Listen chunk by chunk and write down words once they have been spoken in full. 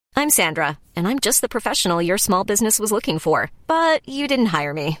I'm Sandra, and I'm just the professional your small business was looking for. But you didn't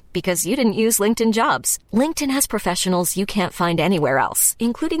hire me because you didn't use LinkedIn Jobs. LinkedIn has professionals you can't find anywhere else,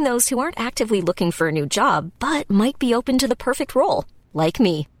 including those who aren't actively looking for a new job, but might be open to the perfect role, like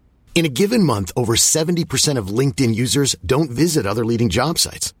me. In a given month, over 70% of LinkedIn users don't visit other leading job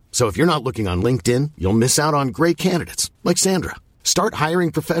sites. So if you're not looking on LinkedIn, you'll miss out on great candidates like Sandra. Start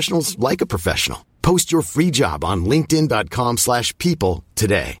hiring professionals like a professional. Post your free job on linkedin.com/people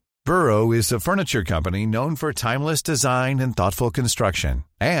today. Burrow is a furniture company known for timeless design and thoughtful construction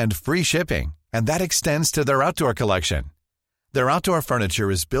and free shipping, and that extends to their outdoor collection. Their outdoor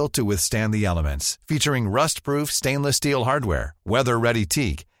furniture is built to withstand the elements, featuring rust-proof stainless steel hardware, weather-ready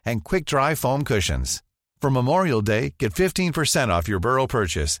teak, and quick-dry foam cushions. For Memorial Day, get 15% off your Burrow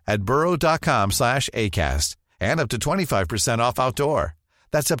purchase at burrow.com/ACAST and up to 25% off outdoor.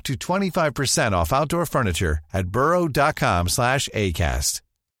 That's up to 25% off outdoor furniture at burrow.com/ACAST.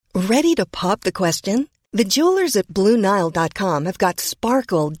 Ready to pop the question? The jewelers at BlueNile.com have got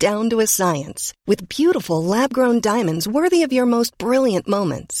sparkle down to a science with beautiful lab-grown diamonds worthy of your most brilliant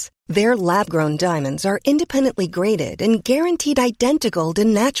moments. Their lab-grown diamonds are independently graded and guaranteed identical to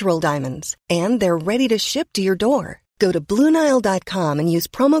natural diamonds, and they're ready to ship to your door. Go to BlueNile.com and use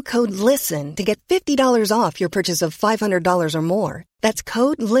promo code LISTEN to get $50 off your purchase of $500 or more. That's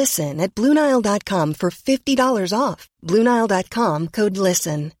code LISTEN at BlueNile.com for $50 off. BlueNile.com, code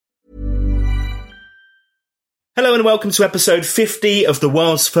LISTEN. Hello and welcome to episode 50 of the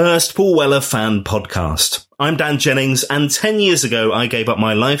world's first Paul Weller fan podcast. I'm Dan Jennings, and 10 years ago I gave up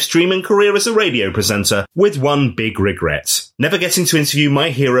my live streaming career as a radio presenter with one big regret: never getting to interview my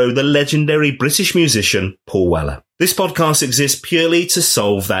hero, the legendary British musician Paul Weller. This podcast exists purely to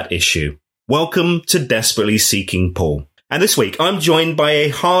solve that issue. Welcome to Desperately Seeking Paul. And this week, I'm joined by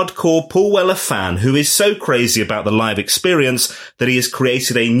a hardcore Paul Weller fan who is so crazy about the live experience that he has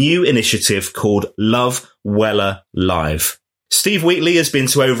created a new initiative called Love Weller Live. Steve Wheatley has been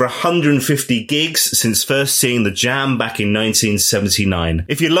to over 150 gigs since first seeing The Jam back in 1979.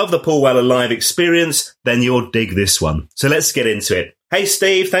 If you love the Paul Weller live experience, then you'll dig this one. So let's get into it. Hey,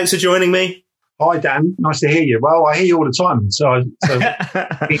 Steve, thanks for joining me. Hi, Dan. Nice to hear you. Well, I hear you all the time, so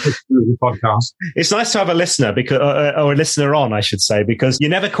the podcast. It's nice to have a listener, because, or a listener on, I should say, because you're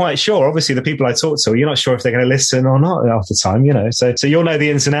never quite sure. Obviously, the people I talk to, you're not sure if they're going to listen or not half the time, you know. So you'll know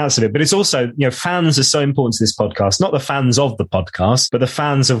the ins and outs of it. But it's also, you know, fans are so important to this podcast. Not the fans of the podcast, but the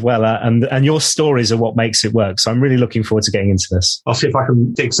fans of Weller, and your stories are what makes it work. So I'm really looking forward to getting into this. I'll see if I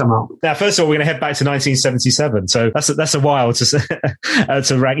can dig some up. Now, first of all, we're going to head back to 1977. So that's a while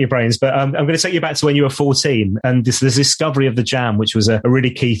to rack your brains. But I'm going to take you back to when you were 14 and this discovery of the Jam, which was a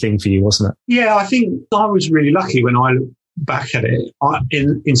really key thing for you, wasn't it? Yeah, I think I was really lucky when I look back at it,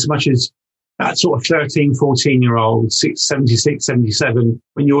 in so much as that sort of 13, 14-year-old, 76, 77,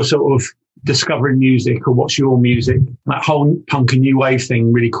 when you're sort of discovering music or what's your music, that whole punk and new wave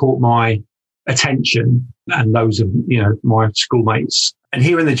thing really caught my attention and those of, you know, my schoolmates. And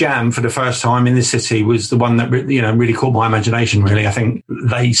hearing the Jam for the first time in the city was the one that, you know, really caught my imagination, really. I think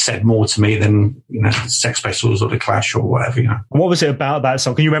they said more to me than, you know, Sex Pistols or The Clash or whatever, you know. What was it about that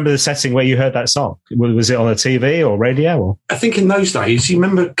song? Can you remember the setting where you heard that song? Was it on a TV or radio? Or? I think in those days, you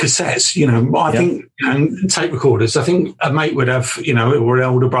remember cassettes, you know, I think, you know, tape recorders. I think a mate would have, you know, or an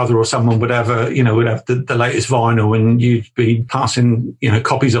older brother or someone would have, would have the latest vinyl, and you'd be passing, you know,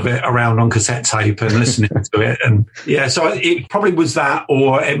 copies of it around on cassette tape and listening to it. And yeah, so it probably was that,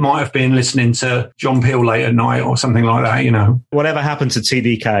 or it might have been listening to John Peel late at night or something like that, you know. Whatever happened to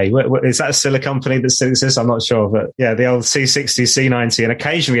TDK? Is that still a company that still exists? I'm not sure, but yeah, the old C60, C90, and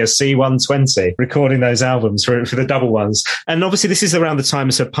occasionally a C120, recording those albums for the double ones. And obviously this is around the time,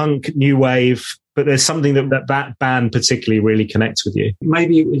 so punk, new wave, but there's something that band particularly really connects with you.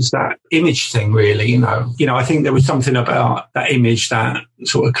 Maybe it was that image thing, really, you know. You know, I think there was something about that image, that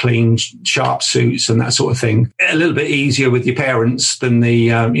sort of clean, sharp suits and that sort of thing. A little bit easier with your parents than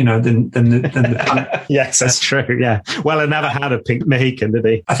the, than the Yes, that's true, yeah. Weller never had a pink Mohican, did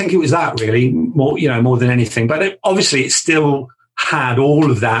he? I think it was that, really, more than anything. But obviously it still had all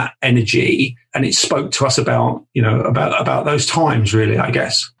of that energy, and it spoke to us about those times, really, I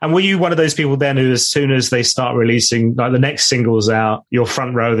guess. And were you one of those people then who, as soon as they start releasing, like, the next single's out, you're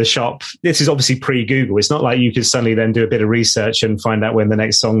front row of the shop? This is obviously pre-Google. It's not like you could suddenly then do a bit of research and find out when the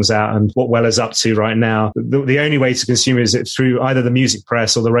next song's out and what Weller's up to right now. The only way to consume it is through either the music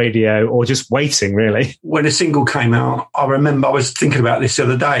press or the radio, or just waiting, really. When a single came out, I remember I was thinking about this the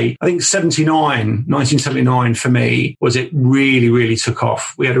other day. I think 1979 for me was it really, really took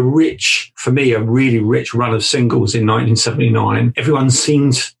off. We had a really rich run of singles in 1979. Everyone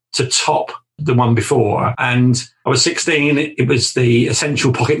seemed to top the one before. And I was 16. It was the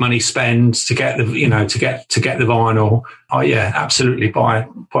essential pocket money spend to get the, to get the vinyl. Absolutely. By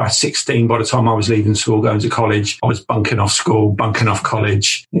 16, by the time I was leaving school, going to college, I was bunking off school, bunking off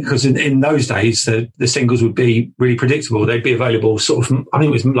college, because in those days, the singles would be really predictable. They'd be available sort of, I think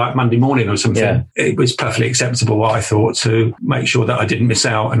it was like Monday morning or something. Yeah. It was perfectly acceptable, I thought, to make sure that I didn't miss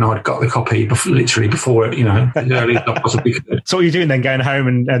out and I'd got the copy literally before it, as early as I possibly could. So what were you doing then, going home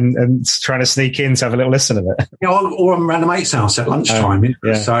and trying to sneak in to have a little listen of it? Or around the mate's house at lunchtime.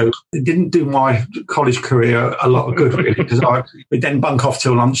 So it didn't do my college career a lot of good, really, because we'd then bunk off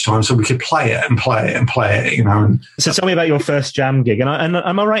till lunchtime so we could play it. So tell me about your first jam gig. And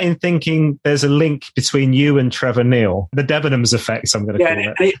am I right in thinking there's a link between you and Trevor Neil? The Debenhams effect, I'm going to call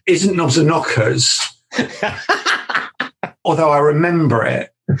it. It isn't Knobs and Knockers, although I remember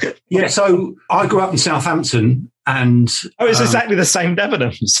it. Yeah, so I grew up in Southampton and... Oh, it's exactly the same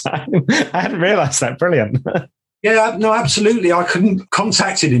Debenhams. I hadn't realised that. Brilliant. Yeah, no, absolutely. I couldn't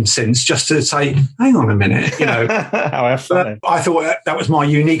contacted him since just to say, hang on a minute, How funny. I thought that was my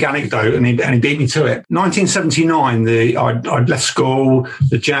unique anecdote, and he beat me to it. 1979, I'd left school.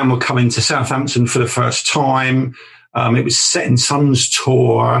 The Jam were coming to Southampton for the first time. It was Setting Sun's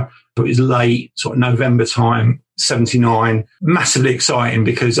tour. It was late, sort of November time, 79. Massively exciting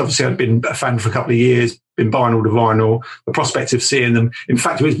because obviously I'd been a fan for a couple of years, been buying all the vinyl, the prospect of seeing them. In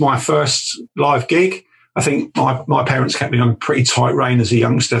fact, it was my first live gig. I think my parents kept me on pretty tight rein as a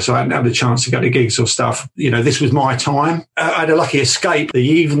youngster, so I hadn't had the chance to go to gigs or stuff. This was my time. I had a lucky escape the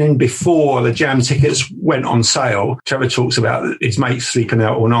evening before the Jam tickets went on sale. Trevor talks about his mates sleeping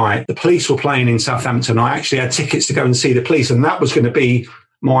out all night. The Police were playing in Southampton. I actually had tickets to go and see the Police, and that was going to be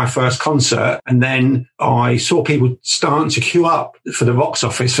my first concert. And then I saw people starting to queue up for the box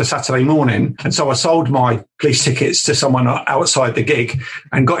office for Saturday morning. And so I sold my Police tickets to someone outside the gig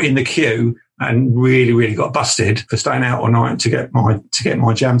and got in the queue and really, really got busted for staying out all night to get my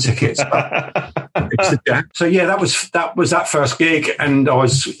Jam tickets. It was the Jam. So yeah, that was that first gig. And I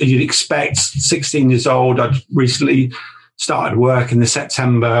was, as you'd expect, 16 years old. I'd recently started work in the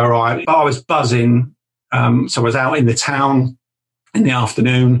September. I was buzzing. So I was out in the town in the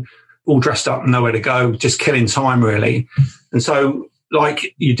afternoon, all dressed up and nowhere to go, just killing time, really. And so,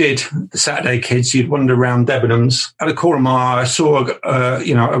 like you did, the Saturday Kids, you'd wander around Debenhams. At a corner of my eye, I saw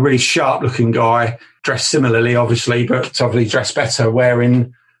a really sharp-looking guy, dressed similarly, obviously, but obviously dressed better,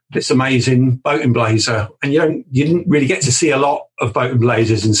 wearing this amazing boating blazer. And you didn't really get to see a lot of boating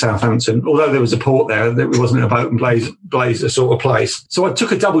blazers in Southampton, although there was a port there. It wasn't a boating blazer sort of place. So I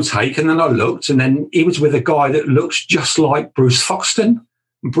took a double take, and then I looked, and then he was with a guy that looks just like Bruce Foxton.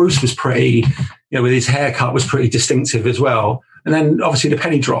 And Bruce was pretty, with his haircut, was pretty distinctive as well. And then obviously the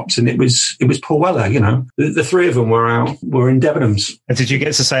penny dropped, and it was Paul Weller. The three of them were in Debenhams. And did you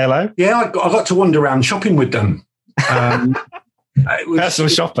get to say hello? Yeah, I got to wander around shopping with them. Personal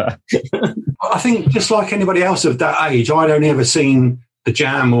shopper. I think just like anybody else of that age, I'd only ever seen the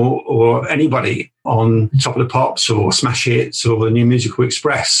Jam or anybody on Top of the Pops or Smash Hits or the New Musical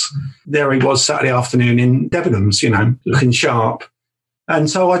Express. There he was Saturday afternoon in Debenhams, looking sharp. And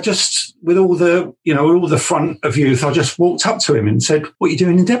so I just, with all the front of youth, I just walked up to him and said, "What are you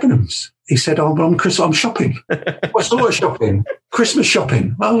doing in Debenhams?" He said, I'm shopping." "What sort of shopping?" "Christmas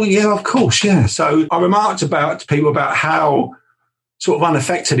shopping." "Oh, yeah, of course, yeah." So I remarked to people about how sort of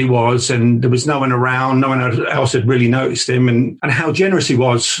unaffected he was, and there was no one around, no one else had really noticed him, and how generous he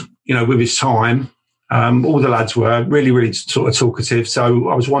was, with his time. All the lads were really, really sort of talkative. So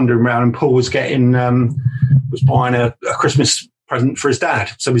I was wandering around, and Paul was was buying a Christmas present for his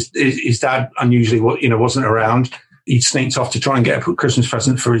dad. So his dad unusually, wasn't around. He sneaked off to try and get a Christmas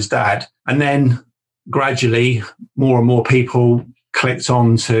present for his dad. And then gradually more and more people clicked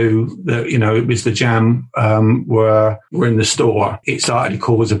on to it was the Jam were in the store. It started to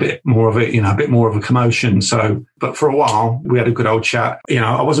cause a bit more of a commotion. So, but for a while we had a good old chat.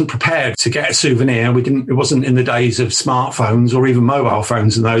 I wasn't prepared to get a souvenir. It wasn't in the days of smartphones or even mobile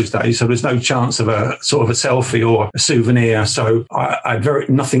phones in those days. So there's no chance of a sort of a selfie or a souvenir. So I had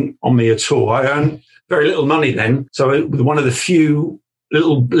nothing on me at all. I earned very little money then. So one of the few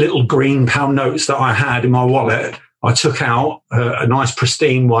little green pound notes that I had in my wallet, I took out a nice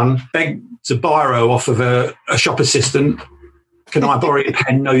pristine one, begged a biro off of a shop assistant. "Can I borrow your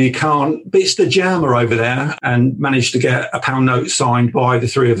pen?" "No, you can't." "But it's the Jammer over there," and managed to get a pound note signed by the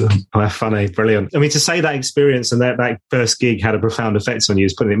three of them. Oh, funny. Brilliant. I mean, to say that experience and that first gig had a profound effect on you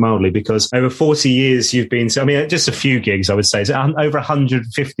is putting it mildly, because over 40 years you've been to, just a few gigs, I would say. Is it over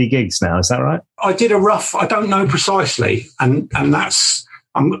 150 gigs now? Is that right? I did I don't know precisely. And that's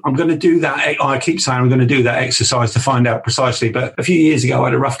I'm going to do that. I keep saying I'm going to do that exercise to find out precisely. But a few years ago, I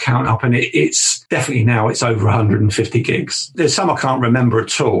had a rough count up, and it's definitely now it's over 150 gigs. There's some I can't remember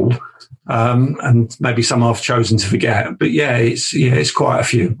at all. And maybe some I've chosen to forget, but it's quite a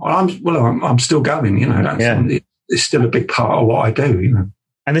few. I'm still going, you know, it's still a big part of what I do, you know.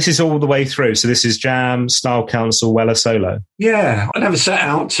 And this is all the way through. So this is Jam, Style Council, Weller Solo. Yeah, I never set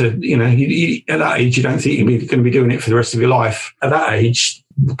out to, you know, at that age, you don't think you're going to be doing it for the rest of your life. At that age,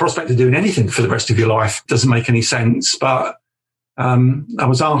 the prospect of doing anything for the rest of your life doesn't make any sense. But I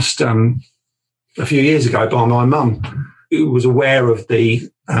was asked a few years ago by my mum, who was aware of the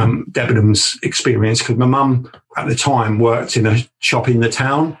Debenhams experience, because my mum at the time worked in a shop in the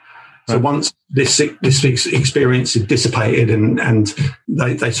town. So once this experience had dissipated and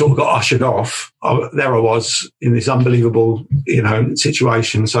they sort of got ushered off, there I was in this unbelievable, you know,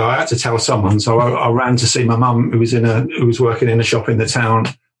 situation. So I had to tell someone. So I ran to see my mum, who was working in a shop in the town.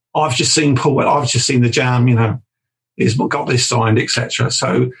 I've just seen Paul. I've just seen the Jam. You know, he's got this signed, etc.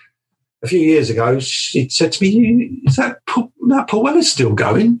 So a few years ago, she said to me, "Is that Paul Weller's still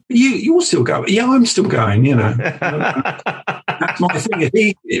going? You're still going? Yeah, I'm still going. You know." That's my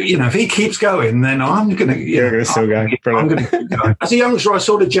thing. If he keeps going, then I'm going to. You're going to still go. I'm going to keep going. As a youngster, I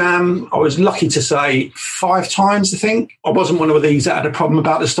saw the Jam. I was lucky to say 5 times. I think I wasn't one of these that had a problem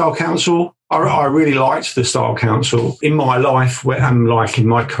about the Style Council. I really liked the Style Council in my life and like in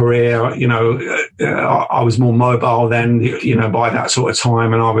my career. You know, I was more mobile then. You know, by that sort of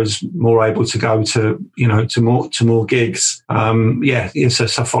time, and I was more able to go to more gigs. So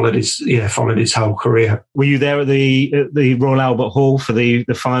I followed his whole career. Were you there at the Royal Albert Hall for the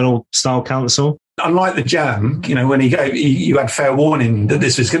final Style Council? Unlike the Jam, you know, when you had fair warning that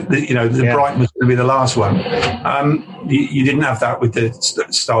this was, you know, Brighton was going to be the last one. You didn't have that with the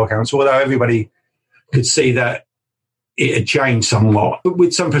Style Council, although everybody could see that it had changed somewhat. But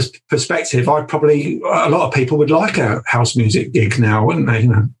with some perspective, a lot of people would like a house music gig now, wouldn't they? You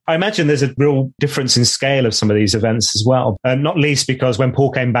know? I imagine there's a real difference in scale of some of these events as well. Not least because when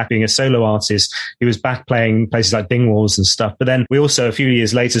Paul came back being a solo artist, he was back playing places like Dingwalls and stuff. But then we also, a few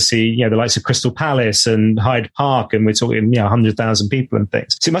years later, see, you know, the likes of Crystal Palace and Hyde Park, and we're talking, you know, 100,000 people and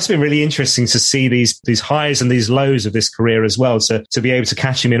things. So it must have been really interesting to see these highs and these lows of this career as well, to be able to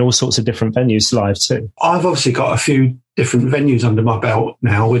catch him in all sorts of different venues live too. I've obviously got a few different venues under my belt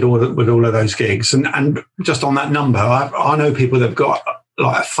now with all of those gigs, and just on that number, I know people that've got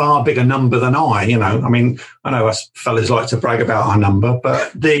like a far bigger number than I. You know, I mean, I know us fellas like to brag about our number,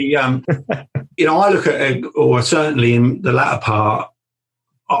 but you know, I look at it, or certainly in the latter part,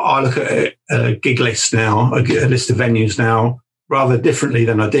 I look at a gig list now, a list of venues now, rather differently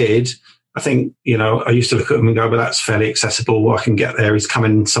than I did. I think, you know, I used to look at them and go, well, that's fairly accessible. I can get there. He's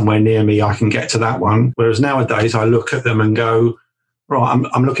coming somewhere near me. I can get to that one. Whereas nowadays I look at them and go, right,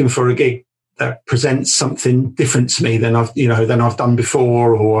 I'm looking for a gig that presents something different to me than I've done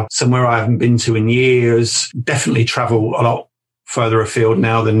before, or somewhere I haven't been to in years. Definitely travel a lot further afield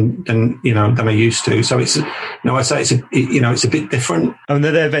now than I used to. So it's, you know, I say it's a bit different. And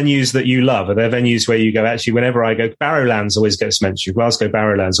are there venues that you love? Are there venues where you go, actually, whenever I go, Barrowlands always gets mentioned. Glasgow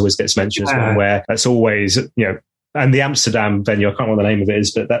Barrowlands always gets mentioned as one where that's always, you know, and the Amsterdam venue, I can't remember what the name of it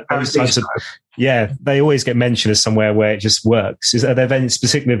is, but those types of, they always get mentioned as somewhere where it just works. Are there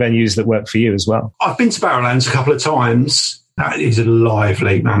particular venues that work for you as well? I've been to Barrowlands a couple of times. That is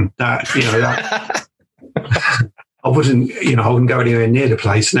lively, man. That I wouldn't go anywhere near the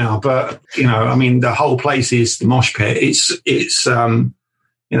place now, but, you know, I mean, the whole place is the mosh pit. It's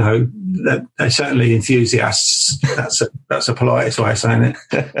you know, they're certainly enthusiasts. That's a politest way of saying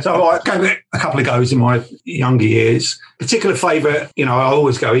it. So I gave it a couple of goes in my younger years. Particular favourite, you know, I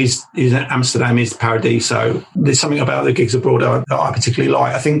always go is Amsterdam, is Paradiso. There's something about the gigs abroad that I particularly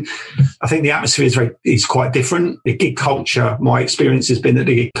like. I think the atmosphere is quite different. The gig culture, my experience has been that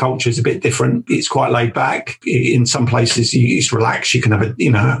the gig culture is a bit different. It's quite laid back. In some places, it's relaxed. You can have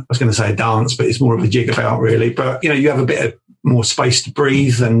I was going to say a dance, but it's more of a jig about really. But, you know, you have a bit of more space to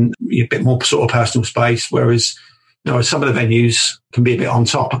breathe and a bit more sort of personal space, whereas, you know, some of the venues can be a bit on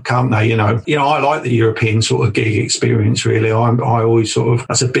top, can't they? You know, I like the European sort of gig experience, really. I always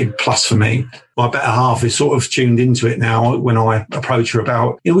that's a big plus for me. My better half is sort of tuned into it now when I approach her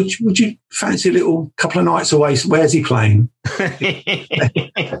about, you know, would you fancy a little couple of nights away? Where's he playing?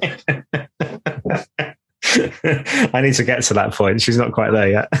 I need to get to that point. She's not quite there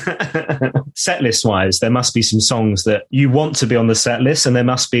yet. Set list wise, there must be some songs that you want to be on the set list, and there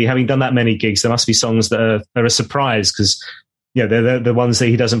must be, having done that many gigs, there must be songs that are a surprise because, you know, they're the ones that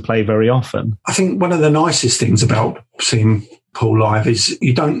he doesn't play very often. I think one of the nicest things about seeing Paul live is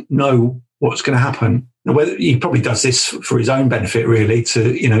you don't know what's going to happen. Now, whether he probably does this for his own benefit, really,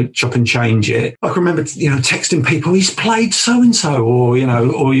 to, chop and change it. I can remember, texting people, he's played so-and-so, or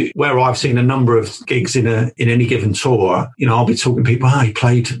where I've seen a number of gigs in any given tour, I'll be talking to people, he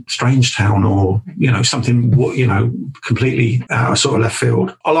played Strangetown, or, something, completely out of sort of left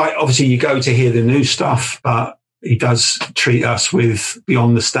field. Obviously you go to hear the new stuff, but he does treat us with,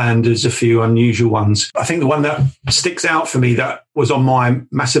 beyond the standards, a few unusual ones. I think the one that sticks out for me that was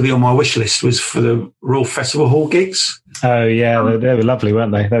massively on my wish list was for the Royal Festival Hall gigs. Oh yeah, they were lovely,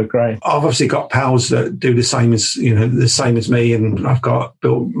 weren't they? They were great. I've obviously got pals that do the same as me, and I've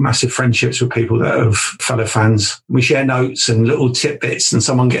built massive friendships with people that are fellow fans. We share notes and little tidbits, and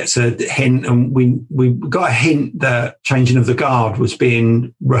someone gets a hint, and we got a hint that Changing of the Guard was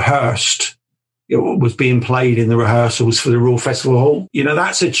being rehearsed. It was being played in the rehearsals for the Royal Festival Hall.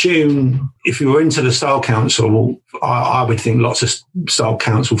 That's a tune. If you were into the Style Council, I would think lots of Style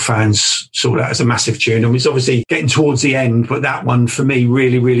Council fans saw that as a massive tune. And it's obviously getting towards the end, but that one for me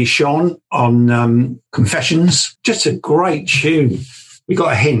really, really shone on Confessions. Just a great tune. We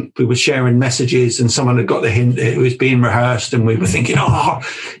got a hint. We were sharing messages, and someone had got the hint that it was being rehearsed, and we were thinking,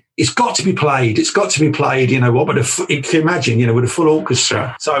 it's got to be played. It's got to be played. You can imagine, with a full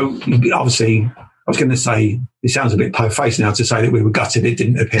orchestra. So obviously, I was going to say, it sounds a bit po-faced now to say that we were gutted it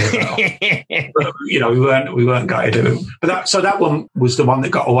didn't appear. But we weren't gutted. But that one was the one that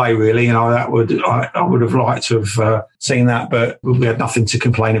got away, really. I would have liked to have seen that, but we had nothing to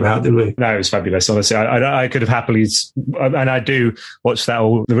complain about, did we? No, it was fabulous. Honestly, I could have happily, and I do watch that,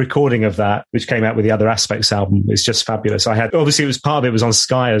 or the recording of that, which came out with the Other Aspects album. It's just fabulous. Obviously, part of it was on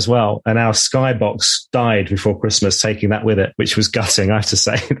Sky as well, and our Sky box died before Christmas, taking that with it, which was gutting, I have to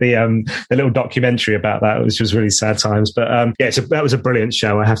say. The little documentary about that, which was really sad times, but that was a brilliant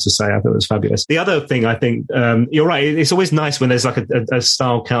show, I have to say. I thought it was fabulous. The other thing, I think, you're right, it's always nice when there's like a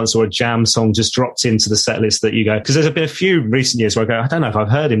Style Council or a jam song just dropped into the set list that you go, because there's been a few recent years where I go, I don't know if I've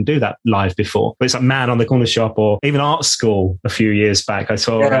heard him do that live before, but it's like Man on the Corner Shop, or even Art School a few years back. I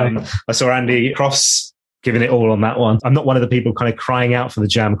saw Andy Crofts giving it all on that one. I'm not one of the people kind of crying out for the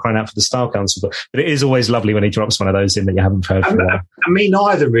jam, crying out for the Style Council, but it is always lovely when he drops one of those in that you haven't heard for a while. Me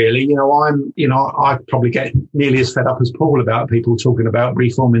neither, really. I probably get nearly as fed up as Paul about people talking about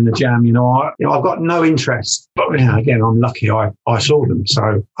reforming the jam. I've got no interest, but again, I'm lucky I saw them,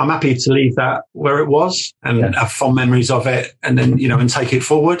 so I'm happy to leave that where it was and have fond memories of it, and then and take it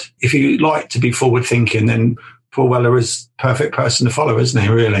forward. If you like to be forward thinking, then Paul Weller is perfect person to follow, isn't he?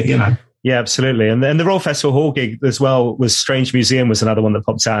 Really, Yeah, absolutely. And the Royal Festival Hall gig as well was Strange Museum was another one that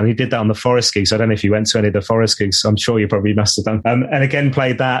popped out, and he did that on the Forest gigs. I don't know if you went to any of the Forest gigs. I'm sure you probably must have done. And again,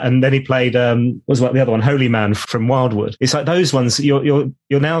 played that. And then he played, the other one, Holy Man from Wildwood. It's like those ones, you're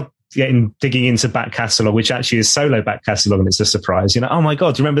now digging into back catalogue, which actually is solo back catalogue, and it's a surprise. Oh my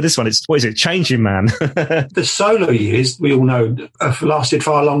God, do you remember this one? What is it? Changing Man. The solo years, we all know, have lasted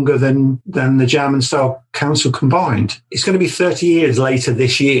far longer than the Jam and Style Council combined. It's going to be 30 years later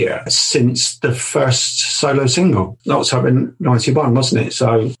this year since the first solo single, October 91, wasn't it?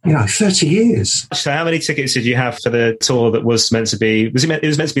 So, 30 years. So how many tickets did you have for the tour that was meant to be, it was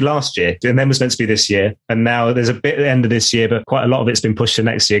meant to be last year, and then was meant to be this year, and now there's a bit at the end of this year, but quite a lot of it's been pushed to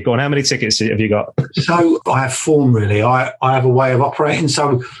next year. Go on, how many tickets have you got? So I have form, really. I have a way of operating,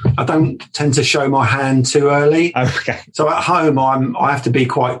 so I don't tend to show my hand too early. Okay. So at home, I have to be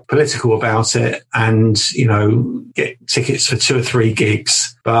quite political about it and, get tickets for 2 or 3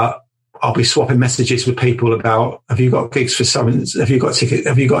 gigs. But I'll be swapping messages with people about, have you got gigs for someone? Have you got tickets?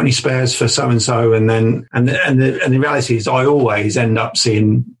 Have you got any spares for so and so? And the reality is, I always end up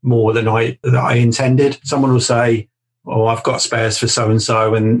seeing more than I intended. Someone will say, "Oh, I've got spares for so and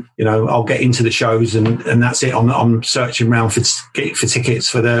so," and I'll get into the shows, and that's it. I'm searching around for tickets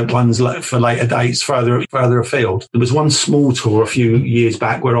for the ones for later dates further afield. There was one small tour a few years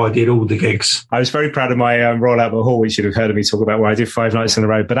back where I did all the gigs. I was very proud of my Royal Albert Hall, which you'd have heard of me talk about, where I did 5 nights in a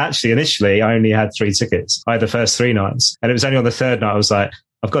row. But actually, initially, I only had 3 tickets. I had the first 3 nights, and it was only on the 3rd night I was like,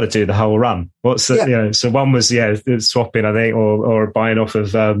 I've got to do the whole run. What's the, so one was, swapping, I think, or buying off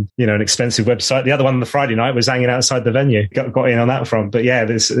of, an expensive website. The other one on the Friday night was hanging outside the venue. Got in on that front. But yeah,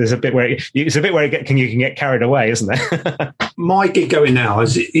 there's a bit where you can get carried away, isn't there? My gig going now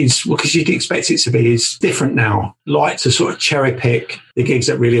is because you'd expect it to be, is different now. Like to sort of cherry pick the gigs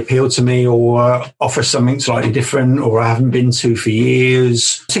that really appeal to me, or offer something slightly different, or I haven't been to for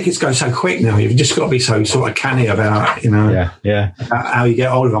years. Tickets go so quick now. You've just got to be so sort of canny about, about how you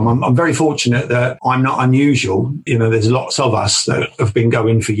get hold of them. I'm very fortunate that I'm not unusual. There's lots of us that have been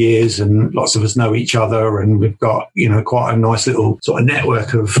going for years, and lots of us know each other, and we've got, quite a nice little sort of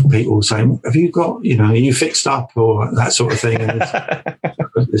network of people saying, have you got, are you fixed up, or that sort of thing. And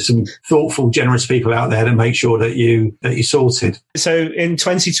there's some thoughtful, generous people out there to make sure that you sorted. So in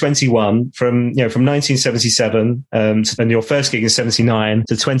 2021, from 1977 and your first gig in 79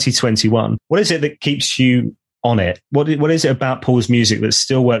 to 2021, what is it that keeps you on it? What is it about Paul's music that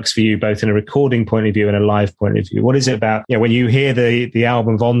still works for you, both in a recording point of view and a live point of view? What is it about, when you hear the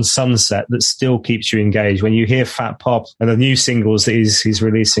album On Sunset that still keeps you engaged? When you hear Fat Pop and the new singles that he's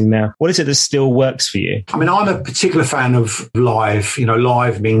releasing now, what is it that still works for you? I mean, I'm a particular fan of live.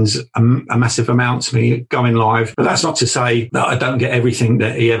 Live means a massive amount to me, going live. But that's not to say that I don't get everything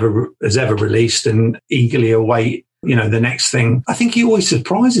that he has ever released and eagerly await the next thing. I think he always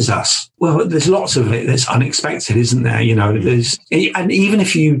surprises us. Well, there's lots of it that's unexpected, isn't there? And even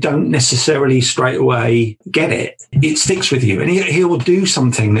if you don't necessarily straight away get it, it sticks with you. And he will do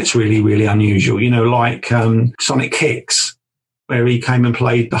something that's really, really unusual, like Sonic Kicks, where he came and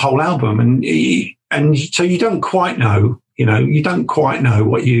played the whole album. And so you don't quite know,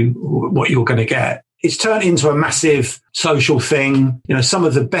 what you're going to get. It's turned into a massive social thing. Some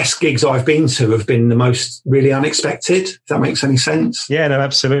of the best gigs I've been to have been the most really unexpected, if that makes any sense. Yeah, no,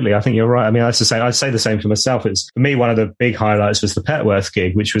 absolutely. I think you're right. I mean, I'd say the same for myself. For me, one of the big highlights was the Petworth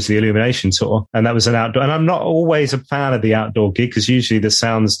gig, which was the Illumination tour. And that was an outdoor, and I'm not always a fan of the outdoor gig because usually the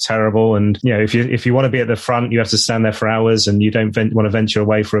sound's terrible. And, if you want to be at the front, you have to stand there for hours and you don't want to venture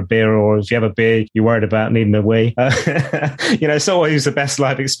away for a beer, or if you have a beer, you're worried about needing a wee. It's not always the best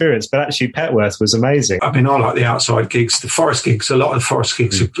live experience, but actually Petworth was amazing. I mean, I like the outside gigs. The forest gigs, a lot of the forest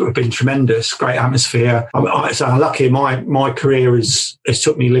gigs have been tremendous, great atmosphere. I'm lucky. My career has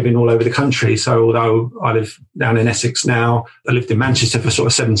took me living all over the country. So although I live down in Essex now, I lived in Manchester for sort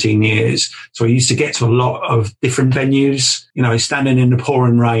of 17 years. So I used to get to a lot of different venues, standing in the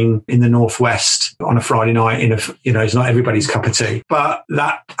pouring rain in the northwest on a Friday night it's not everybody's cup of tea, but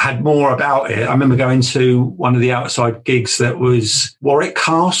that had more about it. I remember going to one of the outside gigs that was Warwick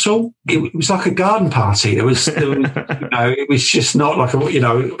Castle. It was like a garden party. It was just not like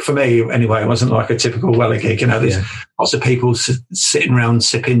for me anyway, it wasn't like a typical Weller gig. There's lots of people sitting around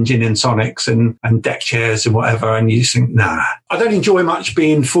sipping gin and tonics and deck chairs and whatever. And you just think, nah, I don't enjoy much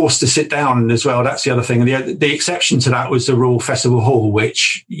being forced to sit down as well. That's the other thing. The exception to that was the Royal Festival Hall,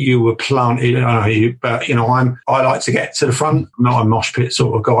 which you were planted, I like to get to the front. I'm not a mosh pit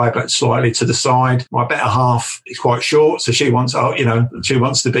sort of guy, but slightly to the side. My better half is quite short. So she wants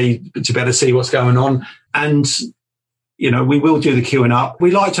to be able to see what's going on. And, we will do the queuing up.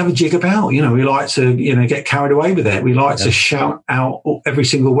 We like to have a jig about, we like to, get carried away with it. We like to shout out every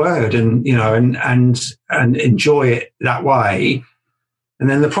single word and enjoy it that way. And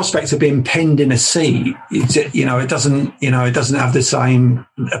then the prospect of being penned in a seat, it doesn't have the same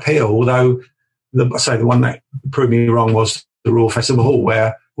appeal. Although the one that proved me wrong was the Royal Festival Hall,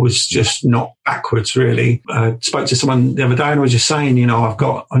 where was just not backwards, really. I spoke to someone the other day and I was just saying,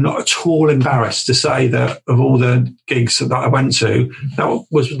 I'm not at all embarrassed to say that of all the gigs that I went to, that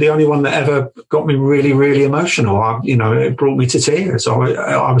was the only one that ever got me really, really emotional. It brought me to tears.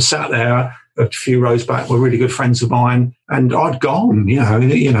 I was sat there a few rows back with really good friends of mine and I'd gone,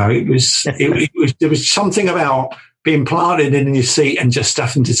 there was something about being planted in your seat and just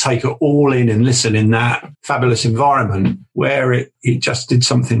having to take it all in and listen in that fabulous environment where it just did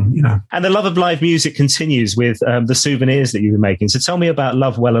something, And the love of live music continues with the souvenirs that you were making. So tell me about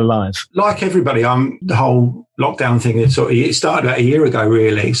Love Well Alive. Like everybody, the whole lockdown thing, it started about a year ago,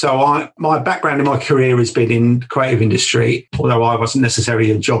 really. So my background in my career has been in the creative industry, although I wasn't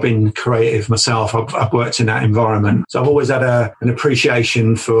necessarily a job in creative myself. I've worked in that environment. So I've always had an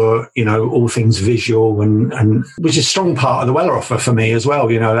appreciation for, all things visual and which is a strong part of the Weller offer for me as well,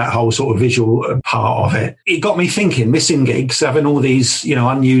 that whole sort of visual part of it. It got me thinking, missing gigs, having all these,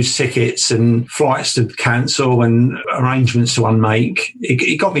 unused tickets and flights to cancel and arrangements to unmake.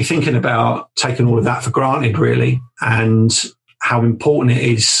 It got me thinking about taking all of that for granted, really, and how important it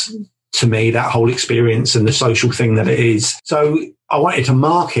is to me, that whole experience and the social thing that it is. So I wanted to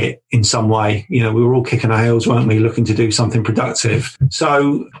mark it in some way. We were all kicking our heels, weren't we, looking to do something productive.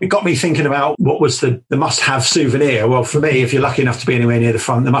 So it got me thinking about what was the must-have souvenir. Well, for me, if you're lucky enough to be anywhere near the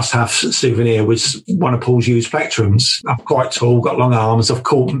front, the must-have souvenir was one of Paul's used plectrums. I'm quite tall, got long arms. I've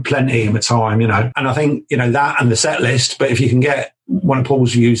caught plenty in my time, And I think, that and the set list. But if you can get one of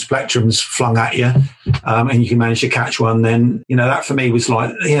Paul's used plectrums flung at you, and you can manage to catch one, then, that for me was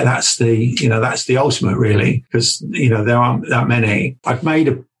like, that's the ultimate, really, because, there aren't that many. I've made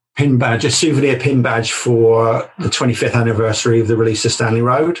a pin badge, a souvenir pin badge for the 25th anniversary of the release of Stanley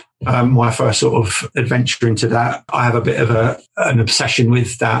Road. My first sort of adventure into that. I have a bit of an obsession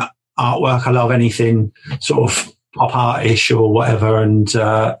with that artwork. I love anything sort of pop art-ish or whatever, and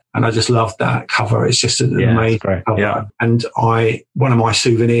I just loved that cover. It's just an amazing cover. Yeah. And one of my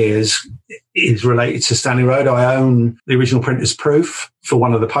souvenirs is related to Stanley Road. I own the original printer's proof for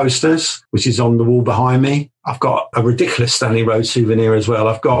one of the posters, which is on the wall behind me. I've got a ridiculous Stanley Road souvenir as well.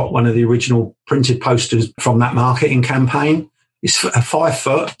 I've got one of the original printed posters from that marketing campaign. It's a 5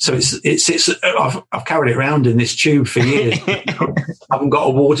 foot, so it's. I've carried it around in this tube for years. I haven't got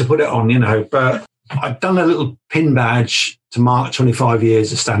a wall to put it on, but I've done a little pin badge to mark 25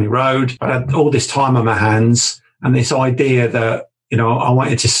 years of Stanley Road. I had all this time on my hands and this idea that, I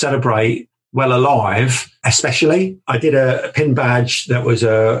wanted to celebrate Well Alive, especially. I did a pin badge that was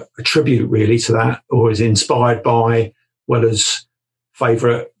a tribute really to that, or was inspired by Weller's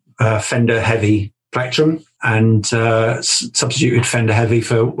favourite Fender Heavy Plectrum, and substituted Fender Heavy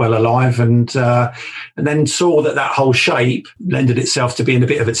for Well Alive, and then saw that whole shape lended itself to being a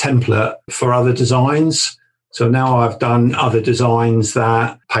bit of a template for other designs. So now I've done other designs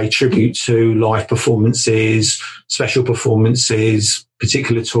that pay tribute to live performances, special performances,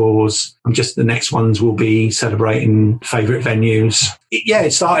 particular tours. The next ones will be celebrating favourite venues.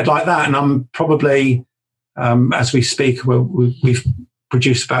 It started like that, and I'm probably, as we speak, we've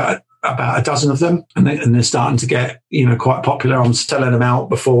produced about a dozen of them, and they're starting to get, quite popular. I'm selling them out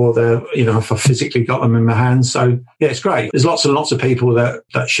before if I physically got them in my hands. So yeah, it's great. There's lots and lots of people that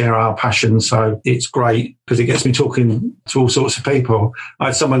share our passion. So it's great because it gets me talking to all sorts of people. I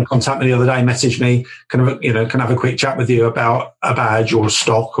had someone contact me the other day, message me, can I have a quick chat with you about a badge or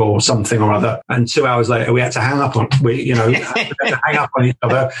stock or something or other. And 2 hours later, we had to hang up on, hang up on each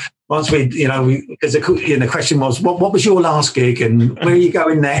other. Once because the question was, what was your last gig and where are you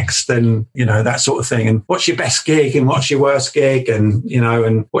going next? And, that sort of thing. And what's your best gig and what's your worst gig? And,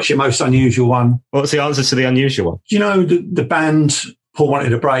 and what's your most unusual one? What's the answer to the unusual one? The band, Paul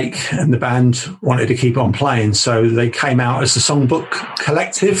wanted a break and the band wanted to keep on playing. So they came out as the Songbook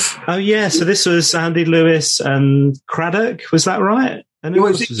Collective. Oh, yeah. So this was Andy Lewis and Craddock. Was that right? And it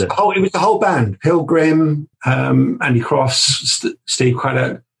was the whole band. Pilgrim, Andy Cross, Steve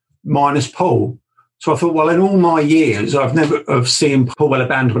Craddock, minus Paul. So I thought, well, in all my years, I've never have seen Paul Weller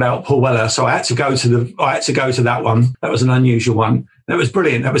band without Paul Weller. So I had to go to that one. That was an unusual one. That was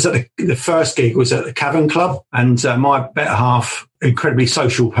brilliant. That was at the first gig was at the Cavern Club, and my better half, incredibly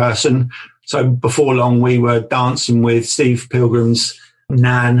social person. So before long, we were dancing with Steve Pilgrim's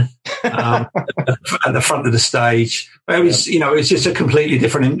Nan at the front of the stage. It was, it was just a completely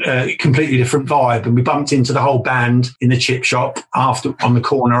different vibe. And we bumped into the whole band in the chip shop on the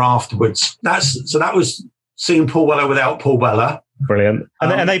corner afterwards. That was seeing Paul Weller without Paul Weller. Brilliant.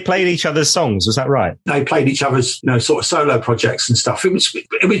 And they played each other's songs, was that right? They played each other's, sort of solo projects and stuff. It was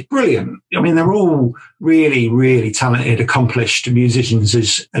brilliant. I mean, they're all really, really talented, accomplished musicians,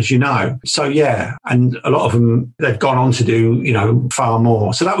 as you know. So yeah, and a lot of them, they've gone on to do, far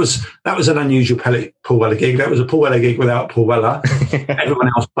more. So that was an unusual Paul Weller gig. That was a Paul Weller gig without Paul Weller.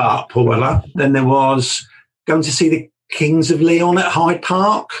 Everyone else but Paul Weller. Then there was going to see the Kings of Leon at Hyde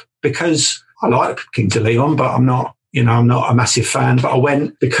Park, because I like Kings of Leon, but I'm not a massive fan, but I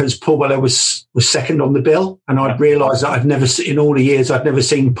went because Paul Weller was second on the bill, and I'd realised that in all the years I'd never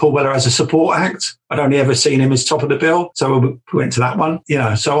seen Paul Weller as a support act. I'd only ever seen him as top of the bill, so we went to that one.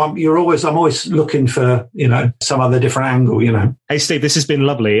 So I'm always looking for some other different angle. Hey Steve, this has been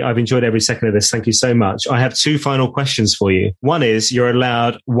lovely. I've enjoyed every second of this. Thank you so much. I have 2 final questions for you. One is, you're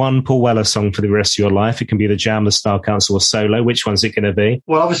allowed one Paul Weller song for the rest of your life. It can be the Jam, the Style Council, or solo. Which one's it going to be?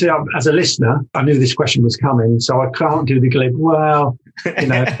 Well, obviously, as a listener, I knew this question was coming, so I can't do the glib. Well,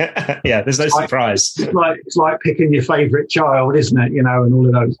 yeah, there's no surprise. It's like picking your favourite child, isn't it? And all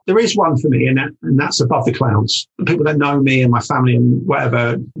of those. There is one for me, and that's Above the Clouds. The people that know me and my family and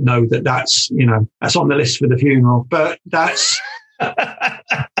whatever know that's on the list for the funeral. But that's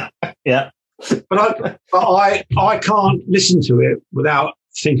yeah. But I can't listen to it without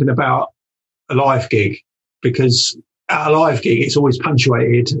thinking about a live gig, because at a live gig, it's always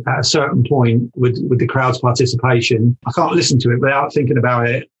punctuated at a certain point with the crowd's participation. I can't listen to it without thinking about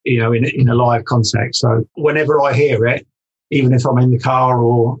it, in a live context. So whenever I hear it, even if I'm in the car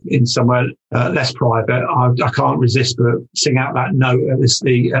or in somewhere less private, I can't resist but sing out that note at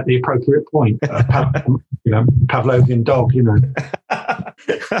the appropriate point. Pavlovian dog,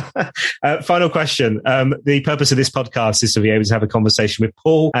 Final question. The purpose of this podcast is to be able to have a conversation with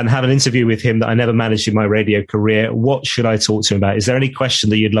Paul and have an interview with him that I never managed in my radio career. What should I talk to him about? Is there any question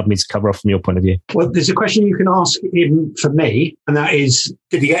that you'd love me to cover off from your point of view? Well, there's a question you can ask him for me, and that is,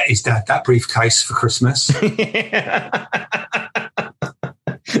 did he get his dad that briefcase for Christmas?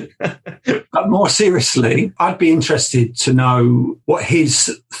 But more seriously, I'd be interested to know what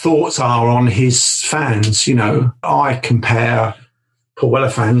his thoughts are on his fans. You know, I compare Paul Weller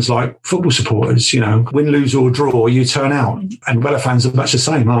fans like football supporters. You know, win, lose or draw, you turn out. And Weller fans are much the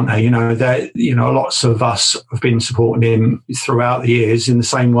same, aren't they? Lots of us have been supporting him throughout the years in the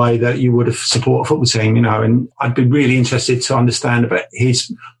same way that you would have supported a football team. You know, and I'd be really interested to understand about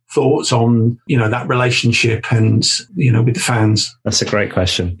his thoughts on, you know, that relationship and, you know, with the fans. That's a great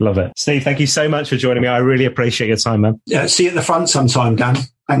question. Love it. Steve, thank you so much for joining me. I really appreciate your time, man. Yeah, see you at the front sometime, Dan.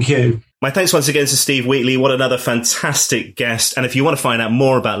 Thank you. My thanks once again to Steve Wheatley. What another fantastic guest. And if you want to find out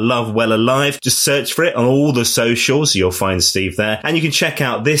more about Love Weller Live, just search for it on all the socials. You'll find Steve there. And you can check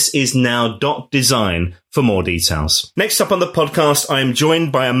out thisisnow.design for more details. Next up on the podcast, I am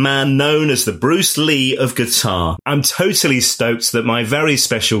joined by a man known as the Bruce Lee of guitar. I'm totally stoked that my very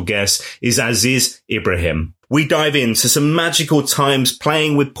special guest is Aziz Ibrahim. We dive into some magical times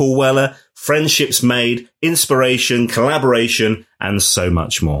playing with Paul Weller, friendships made, inspiration, collaboration, and so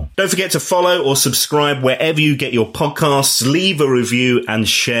much more. Don't forget to follow or subscribe wherever you get your podcasts, leave a review and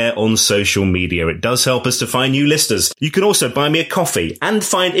share on social media. It does help us to find new listeners. You can also buy me a coffee and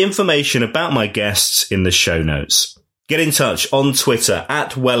find information about my guests in the show notes. Get in touch on Twitter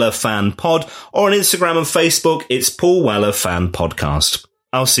at WellerFanPod or on Instagram and Facebook. It's Paul Weller Fan Podcast.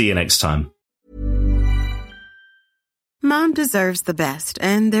 I'll see you next time. Mom deserves the best,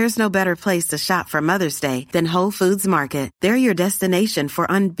 and there's no better place to shop for Mother's Day than Whole Foods Market. They're your destination for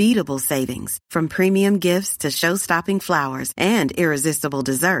unbeatable savings, from premium gifts to show-stopping flowers and irresistible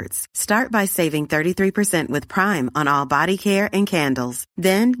desserts. Start by saving 33% with Prime on all body care and candles.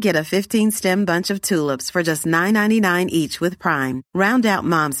 Then get a 15-stem bunch of tulips for just $9.99 each with Prime. Round out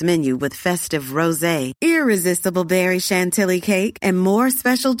Mom's menu with festive rosé, irresistible berry chantilly cake, and more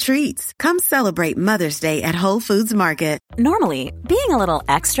special treats. Come celebrate Mother's Day at Whole Foods Market. Normally, being a little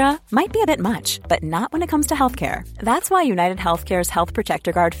extra might be a bit much, but not when it comes to healthcare. That's why United Healthcare's Health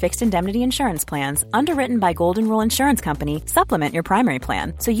Protector Guard fixed indemnity insurance plans, underwritten by Golden Rule Insurance Company, supplement your primary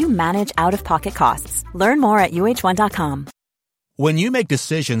plan so you manage out-of-pocket costs. Learn more at UH1.com. When you make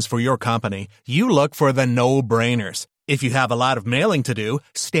decisions for your company, you look for the no-brainers. If you have a lot of mailing to do,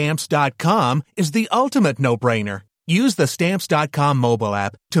 Stamps.com is the ultimate no-brainer. Use the Stamps.com mobile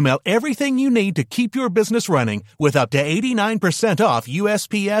app to mail everything you need to keep your business running with up to 89% off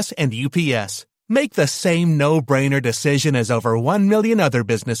USPS and UPS. Make the same no-brainer decision as over 1 million other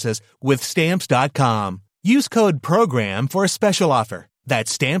businesses with Stamps.com. Use code PROGRAM for a special offer.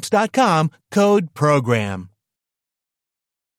 That's Stamps.com, code PROGRAM.